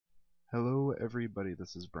Hello everybody,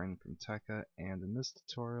 this is Brian from Tekka, and in this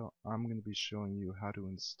tutorial I'm going to be showing you how to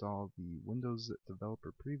install the Windows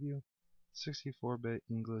Developer Preview 64-bit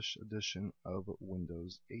English edition of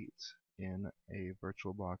Windows 8 in a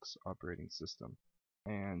VirtualBox operating system.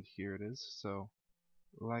 And here it is. So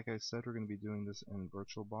like I said, we're going to be doing this in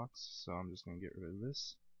VirtualBox, so I'm just going to get rid of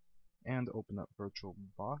this and open up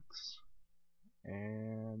VirtualBox,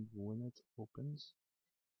 and when it opens,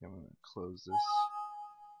 I'm going to close this.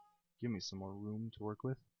 Give me some more room to work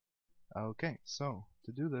with. Okay, so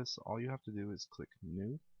to do this, all you have to do is click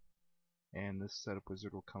New, and this setup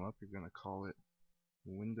wizard will come up. You're going to call it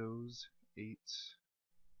Windows 8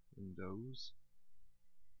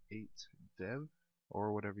 Dev,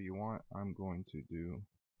 or whatever you want. I'm going to do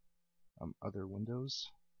other Windows.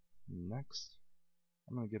 Next,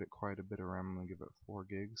 I'm going to get it quite a bit of RAM. I'm going to give it 4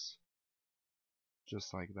 gigs,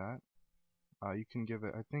 just like that. You can give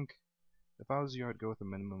it, I think, if I was you, I'd go with a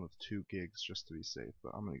minimum of 2 gigs just to be safe,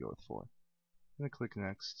 but I'm going to go with 4. I'm going to click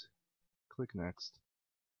Next,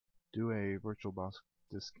 do a VirtualBox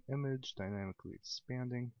disk image, dynamically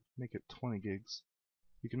expanding, make it 20 gigs.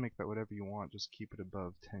 You can make that whatever you want, just keep it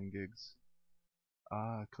above 10 gigs.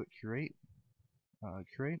 Click Create,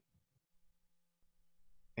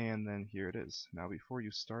 and then here it is. Now before you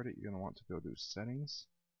start it, you're going to want to go to Settings,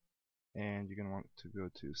 and you're going to want to go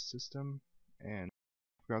to System, and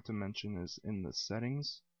I forgot to mention is in the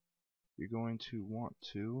Settings, you're going to want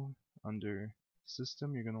to, under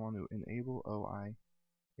System, you're going to want to enable OI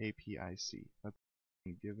APIC. Let's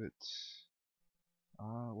give it,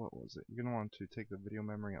 what was it? You're going to want to take the video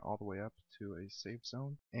memory all the way up to a safe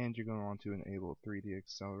zone, and you're going to want to enable 3D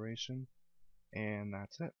acceleration, and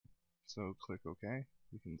that's it. So click OK.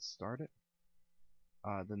 You can start it.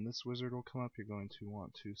 Then this wizard will come up. You're going to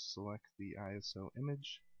want to select the ISO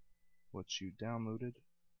image, which you downloaded.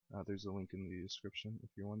 There's a link in the description if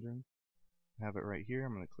you're wondering. I have it right here.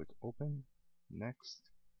 I'm going to click Open, Next,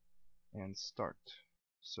 and Start.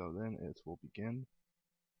 So then it will begin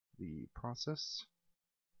the process.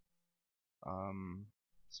 So I'm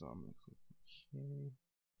going to click OK. I'm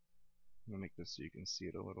going to make this so you can see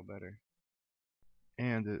it a little better.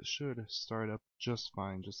 And it should start up just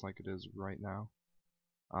fine, just like it is right now.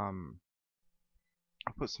 I'll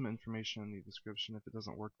put some information in the description if it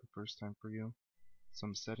doesn't work the first time for you.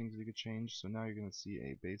 Some settings you could change. So now you're going to see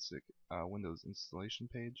a basic Windows installation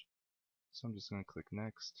page. So I'm just going to click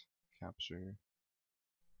Next, Capture,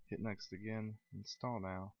 hit Next again, Install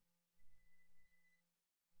now.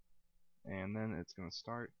 And then it's going to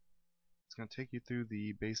start. It's going to take you through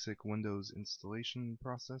the basic Windows installation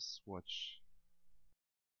process, which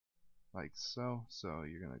like so. So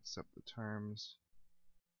you're going to accept the terms.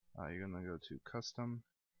 You're going to go to Custom,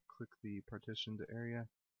 click the partitioned area,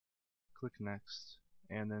 click Next,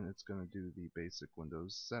 and then it's going to do the basic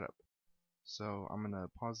Windows setup. So I'm going to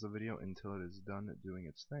pause the video until it is done doing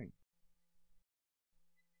its thing.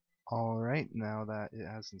 Alright, now that it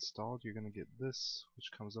has installed, you're going to get this,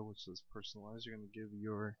 which comes up, which says Personalize. You're going to give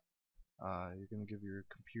your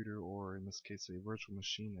computer, or in this case a virtual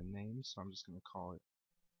machine, a name. So I'm just going to call it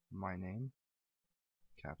my name.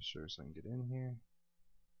 Capture so I can get in here.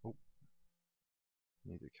 Oh,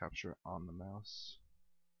 need to capture on the mouse.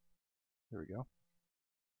 There we go.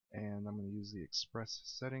 And I'm going to use the express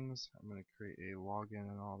settings. I'm going to create a login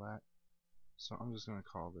and all that. So I'm just going to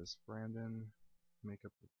call this Brandon, make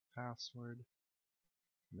up a password,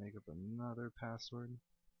 make up another password,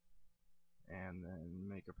 and then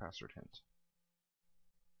make a password hint.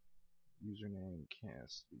 Username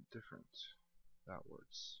can't be different. That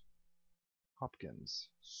works. Hopkins.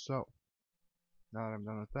 So now that I'm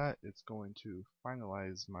done with that, it's going to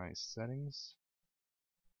finalize my settings,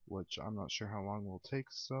 which I'm not sure how long will take,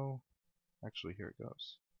 so actually here it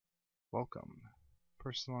goes. Welcome.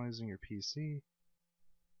 Personalizing your PC.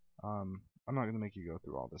 I'm not going to make you go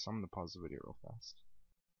through all this. I'm going to pause the video real fast.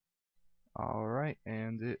 Alright,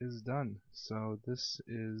 and it is done. So this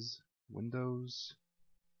is Windows.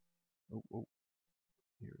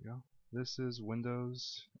 Here we go. This is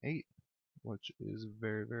Windows 8, which is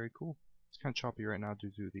very, very cool. It's kind of choppy right now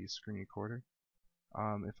due to the screen recorder.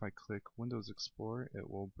 If I click Windows Explorer, it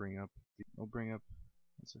will bring up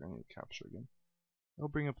let's see if I need to capture again. It'll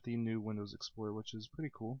bring up the new Windows Explorer, which is pretty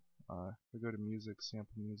cool. I go to Music,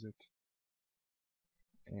 Sample Music,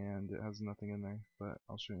 and it has nothing in there, but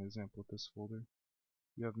I'll show you an example with this folder.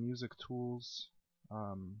 You have Music Tools.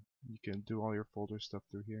 You can do all your folder stuff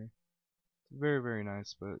through here. It's very, very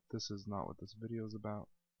nice, but this is not what this video is about.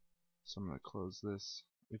 So I'm going to close this.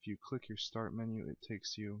 If you click your Start menu, it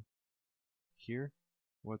takes you here,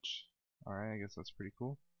 which, alright, I guess that's pretty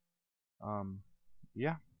cool.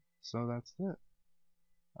 Yeah, so that's it.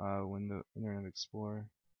 when the Internet Explorer,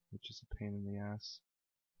 which is a pain in the ass,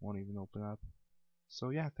 won't even open up. So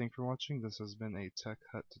yeah, thanks for watching. This has been a Tech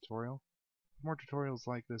Hut tutorial. For more tutorials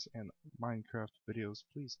like this and Minecraft videos,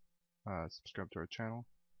 please subscribe to our channel.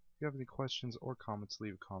 If you have any questions or comments,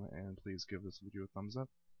 leave a comment and please give this video a thumbs up.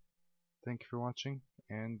 Thank you for watching,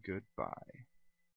 and goodbye.